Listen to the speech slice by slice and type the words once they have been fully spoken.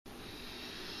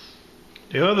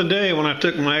The other day when I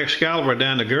took my Excalibur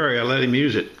down to Gary, I let him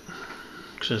use it,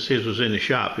 since his was in the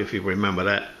shop, if you remember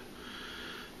that.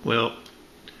 Well,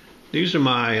 these are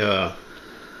my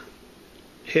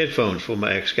headphones for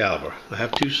my Excalibur. I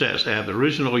have two sets. I have the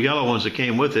original yellow ones that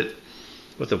came with it,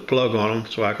 with a plug on them,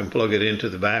 so I can plug it into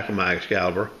the back of my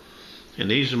Excalibur.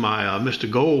 And these are my Mr.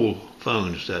 Gold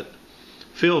phones that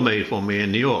Phil made for me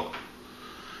in New York.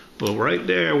 Well, right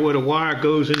there where the wire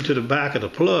goes into the back of the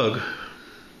plug,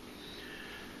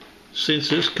 since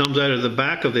this comes out of the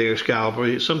back of the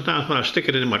Excalibur, sometimes when I stick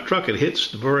it in my truck, it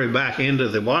hits the very back end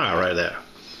of the wire right there,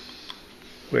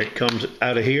 where it comes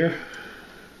out of here.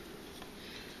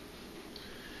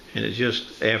 And it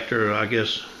just, after, I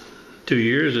guess, 2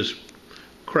 years, it's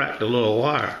cracked a little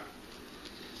wire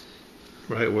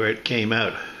right where it came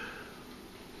out.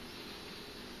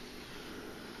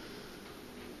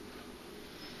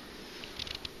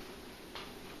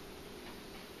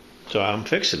 So I'm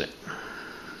fixing it.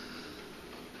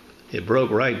 It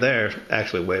broke right there,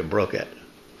 actually where it broke at.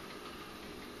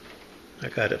 I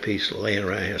got a piece laying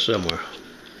around here somewhere.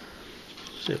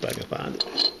 See if I can find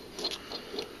it.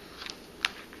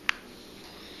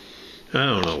 I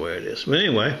don't know where it is. But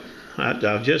anyway,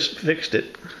 I've just fixed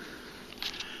it.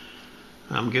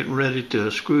 I'm getting ready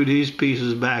to screw these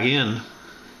pieces back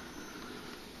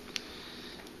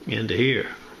into here.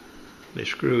 They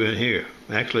screw in here.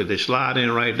 Actually, they slide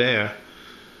in right there.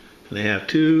 And they have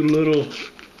two little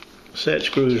set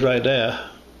screws right there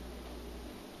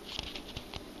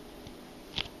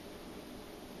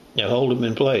that hold them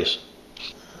in place.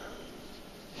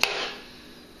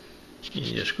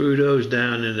 You screw those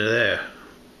down into there.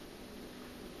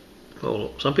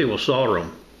 Well, some people solder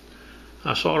them.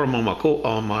 I solder them on my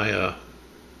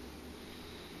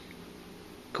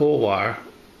core wire,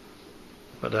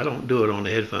 but I don't do it on the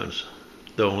headphones.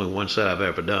 The only one set I've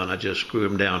ever done. I just screw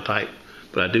them down tight,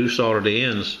 but I do solder the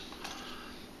ends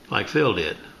like Phil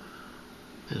did,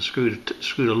 and screwed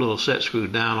a little set screw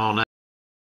down on that.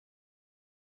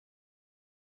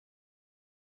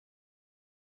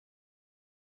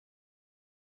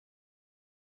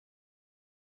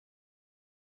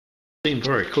 Seems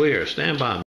very clear. Stand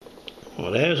by.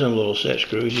 Well, there's them little set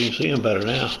screws. You can see them better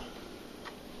now.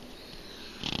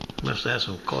 Must have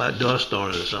some dust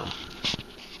on it or something.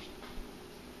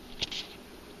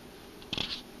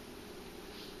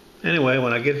 Anyway,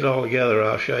 when I get it all together,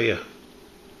 I'll show you.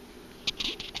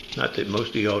 Not that most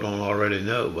of y'all don't already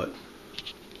know, but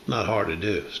not hard to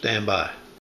do. Stand by.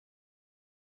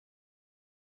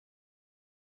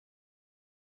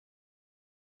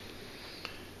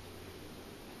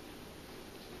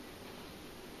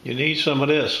 You need some of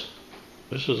this.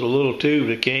 This is a little tube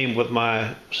that came with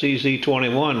my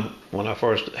CZ21 when I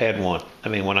first had one. I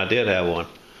mean, when I did have one.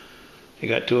 You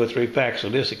got 2 or 3 packs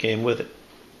of this that came with it.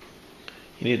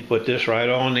 You need to put this right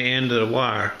on the end of the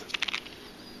wire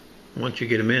once you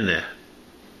get them in there.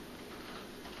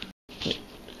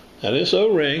 Now this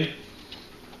O-ring,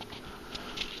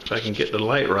 if I can get the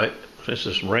light right, since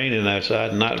it's raining outside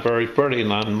and not very pretty,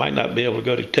 and I might not be able to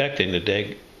go detecting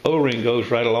today, O-ring goes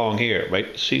right along here,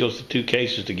 right? Seals the 2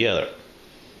 cases together.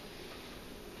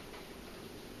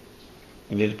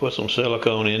 You need to put some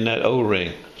silicone in that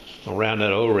O-ring, around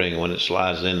that O-ring when it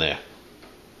slides in there.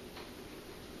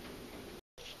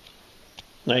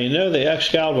 Now you know the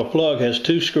Excalibur plug has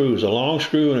 2 screws, a long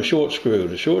screw and a short screw.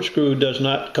 The short screw does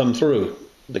not come through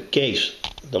the case.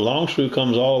 The long screw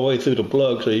comes all the way through the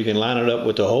plug, so you can line it up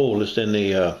with the hole that's in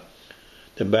the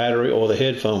battery or the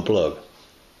headphone plug.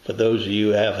 For those of you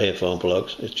who have headphone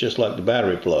plugs, it's just like the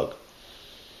battery plug.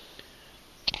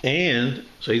 And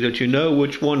so that you know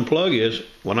which one plug is,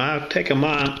 when I take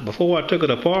mine, before I took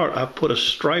it apart, I put a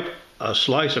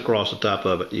slice across the top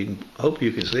of it. Hope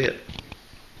you can see it.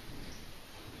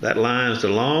 That line's the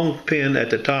long pin at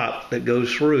the top that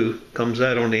goes through, comes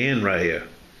out on the end right here.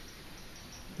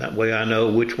 That way I know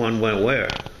which one went where.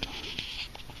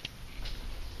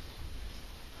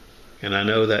 And I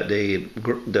know that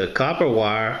the copper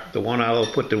wire, the one I'll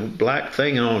put the black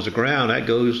thing on as the ground, that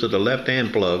goes to the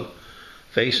left-hand plug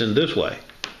facing this way.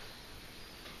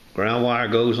 Ground wire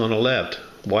goes on the left.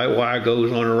 White wire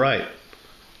goes on the right.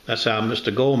 That's how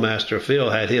Mr. Goldmaster Phil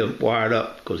had him wired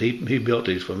up, because he built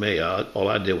these for me. All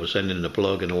I did was send in the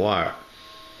plug and the wire.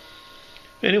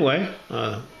 Anyway,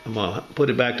 I'm going to put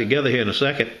it back together here in a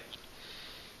second.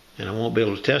 And I won't be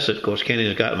able to test it, because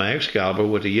Kenny's got my Excalibur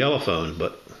with the yellow phone,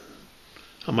 but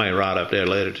I might ride up there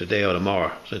later today or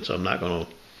tomorrow, since I'm not going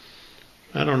to,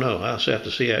 I don't know. I'll just have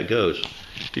to see how it goes.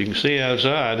 You can see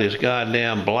outside, it's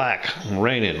goddamn black and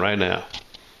raining right now.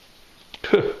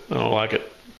 I don't like it.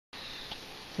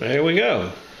 There we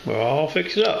go. we're all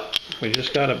fixed up. We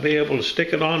just got to be able to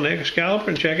stick it on the Excalibur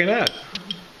and check it out.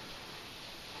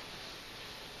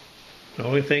 The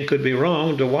only thing could be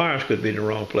wrong, the wires could be in the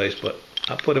wrong place, but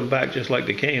I put them back just like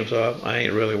they came, so I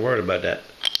ain't really worried about that.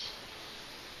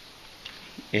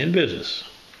 In business.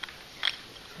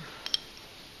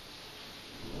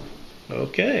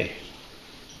 Okay.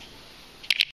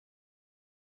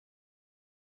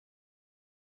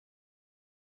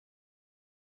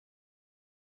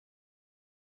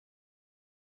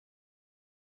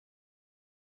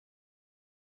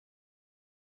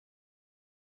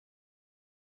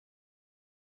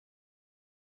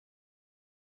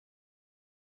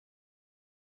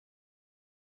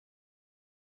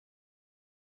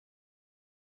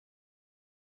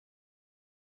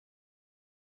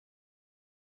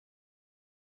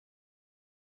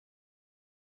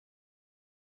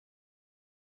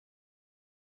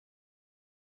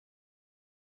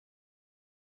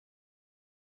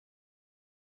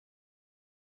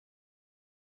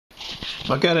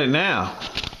 Look at it now.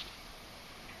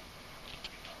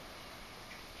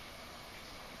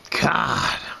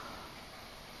 God.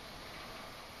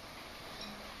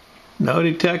 No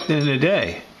detecting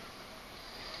today.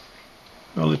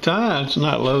 Well, the tide's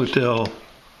not low till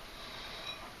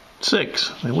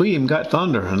 6. And we even got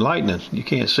thunder and lightning. You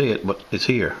can't see it, but it's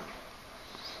here.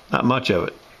 Not much of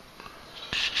it.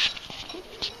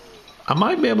 I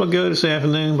might be able to go this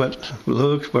afternoon, but it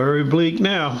looks very bleak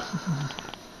now.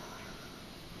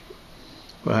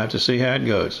 We'll have to see how it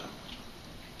goes.